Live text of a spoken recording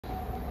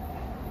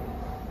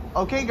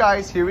Okay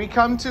guys, here we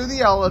come to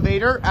the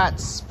elevator at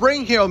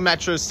Spring Hill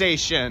Metro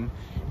Station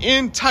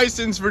in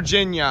Tysons,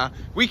 Virginia.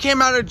 We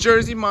came out of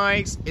Jersey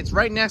Mike's. It's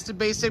right next to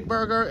Basic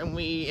Burger and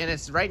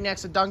it's right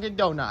next to Dunkin'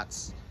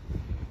 Donuts.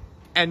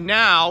 And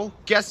now,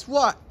 guess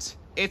what?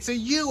 It's a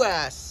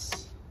US.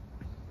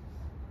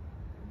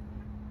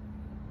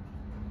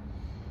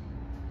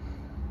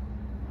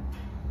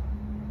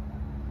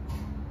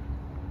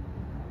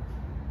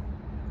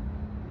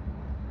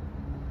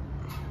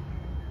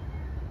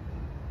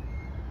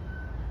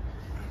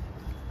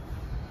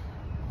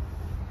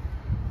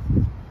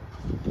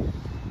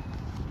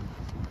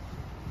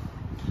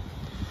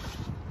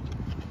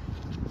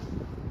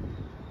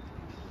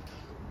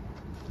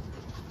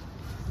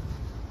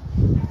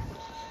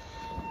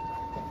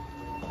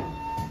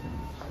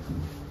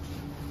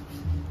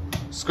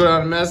 Let's go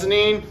down to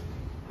mezzanine.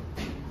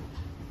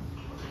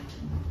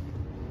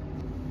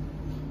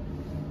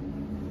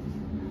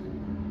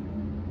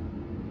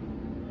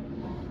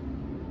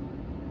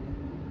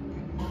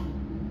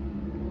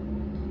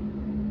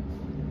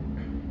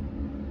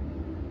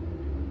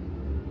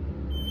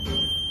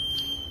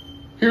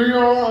 Here we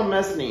are on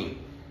mezzanine.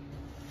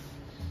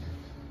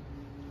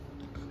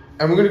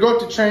 And we're gonna go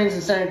up to trains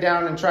and send it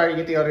down and try to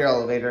get the other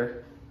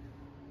elevator.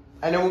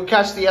 And then we'll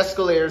catch the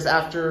escalators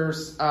after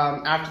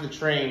the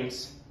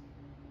trains.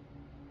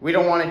 We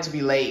don't want it to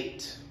be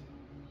late.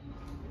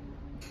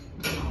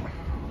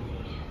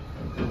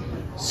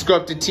 Let's go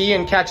up to T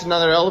and catch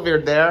another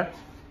elevator there.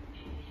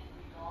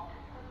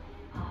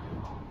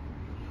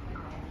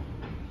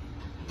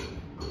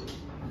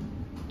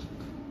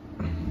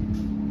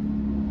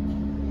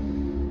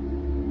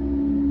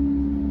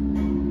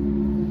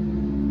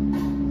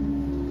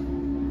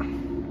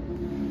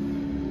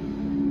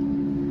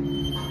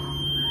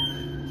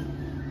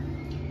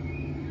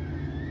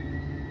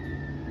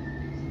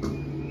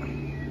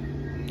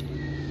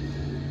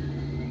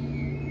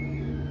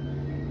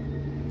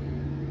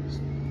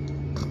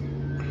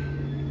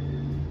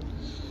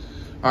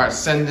 All right,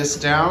 send this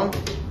down.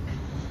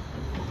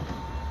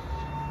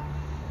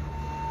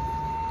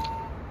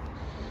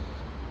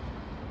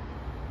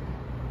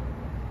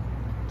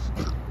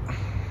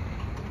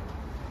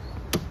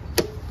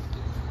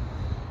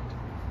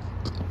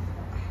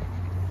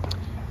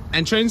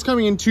 And train's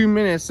coming in 2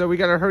 minutes, so we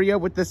gotta hurry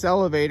up with this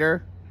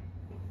elevator.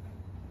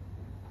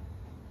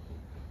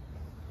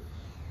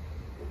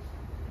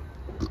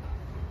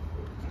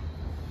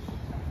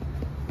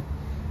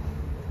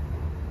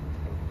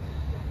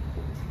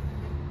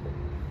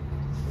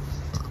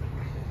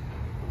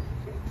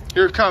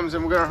 Here it comes,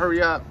 and we're gonna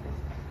hurry up.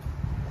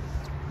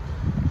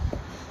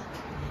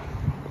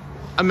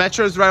 A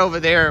metro's right over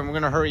there, and we're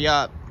gonna hurry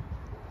up.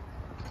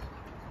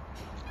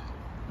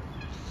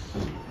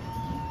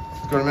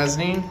 Let's go to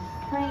mezzanine.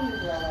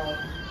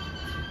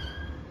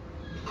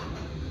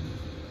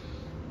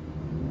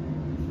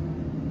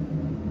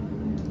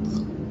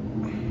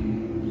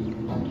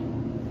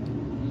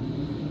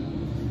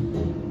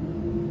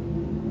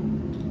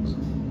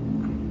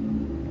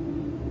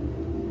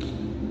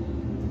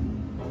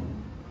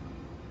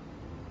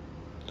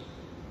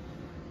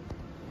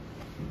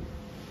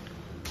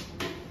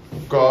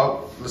 Go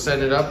up, let's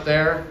end it up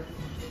there.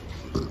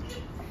 All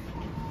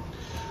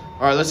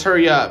right, let's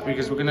hurry up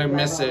because we're gonna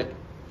miss it.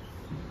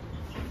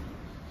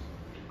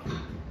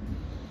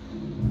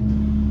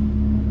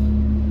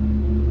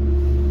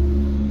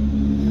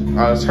 All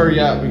right, let's hurry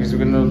up because we're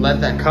gonna let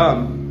that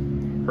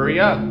come. Hurry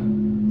up.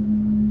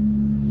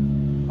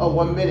 Oh,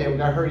 1 minute, we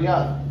gotta hurry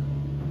up.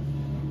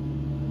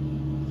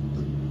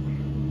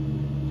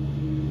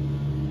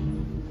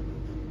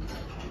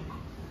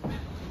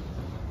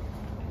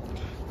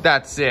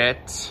 That's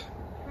it.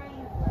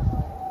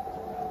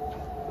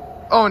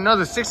 Oh,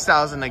 another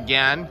 6,000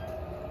 again.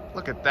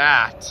 Look at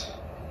that.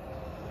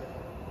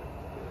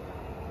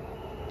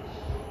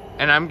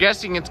 And I'm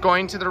guessing it's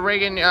going to the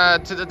Reagan,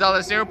 to the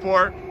Dulles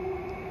Airport.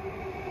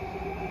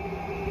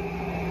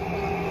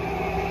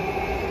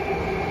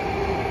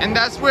 And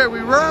that's where we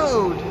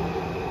rode.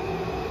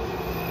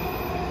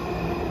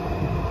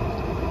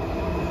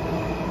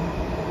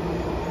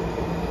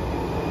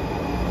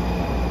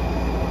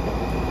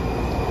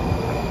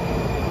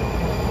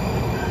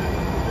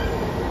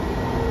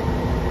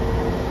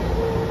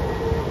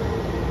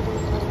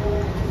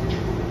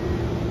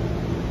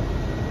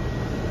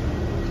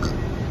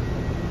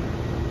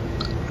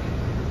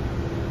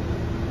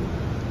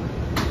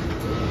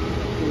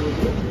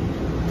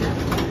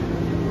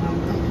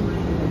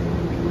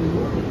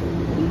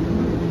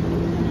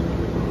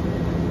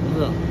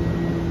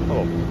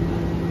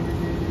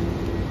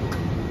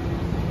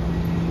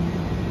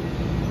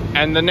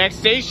 And the next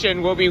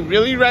station will be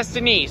really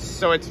Reston East,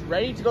 so it's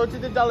ready to go to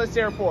the Dulles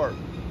Airport.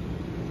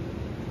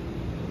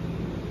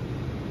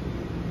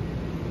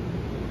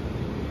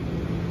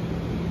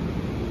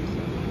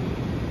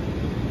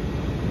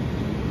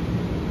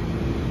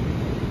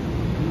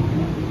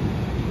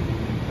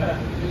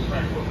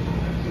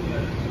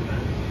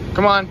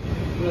 Come on.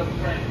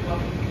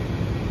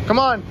 Come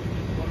on.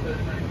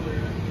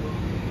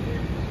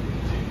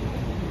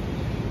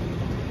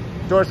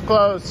 Doors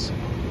closed.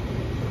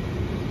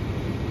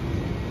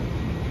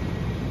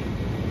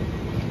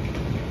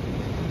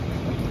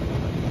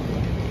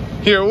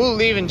 Here, we'll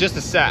leave in just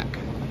a sec.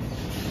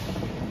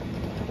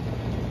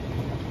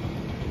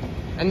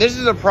 And this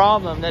is a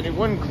problem, that it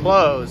wouldn't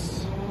close.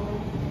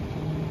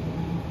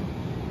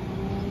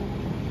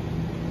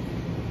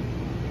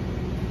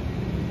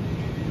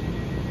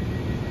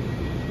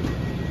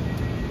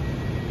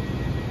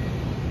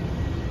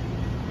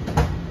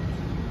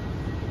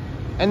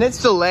 And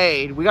it's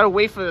delayed. We gotta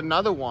wait for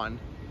another one.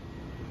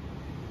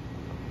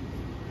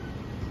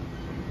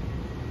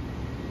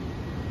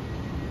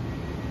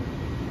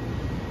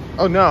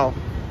 Oh no.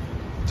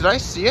 Did I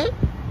see it?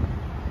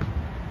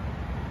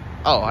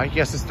 Oh, I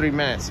guess it's 3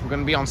 minutes. We're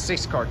gonna be on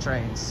 6-car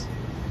trains.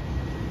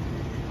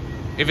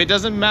 If it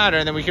doesn't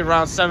matter, then we can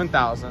round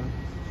 7,000.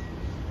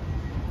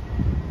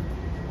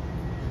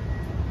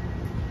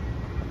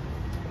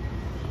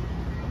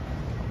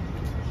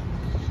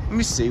 Let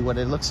me see what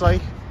it looks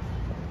like.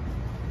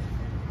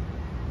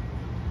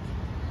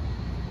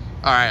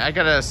 All right, I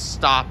gotta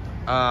stop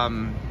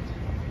when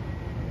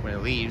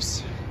it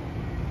leaves.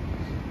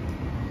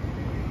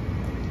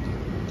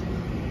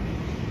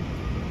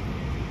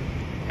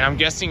 And I'm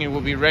guessing it will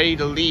be ready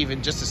to leave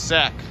in just a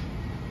sec.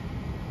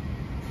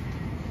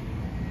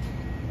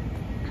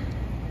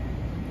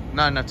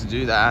 Not enough to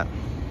do that.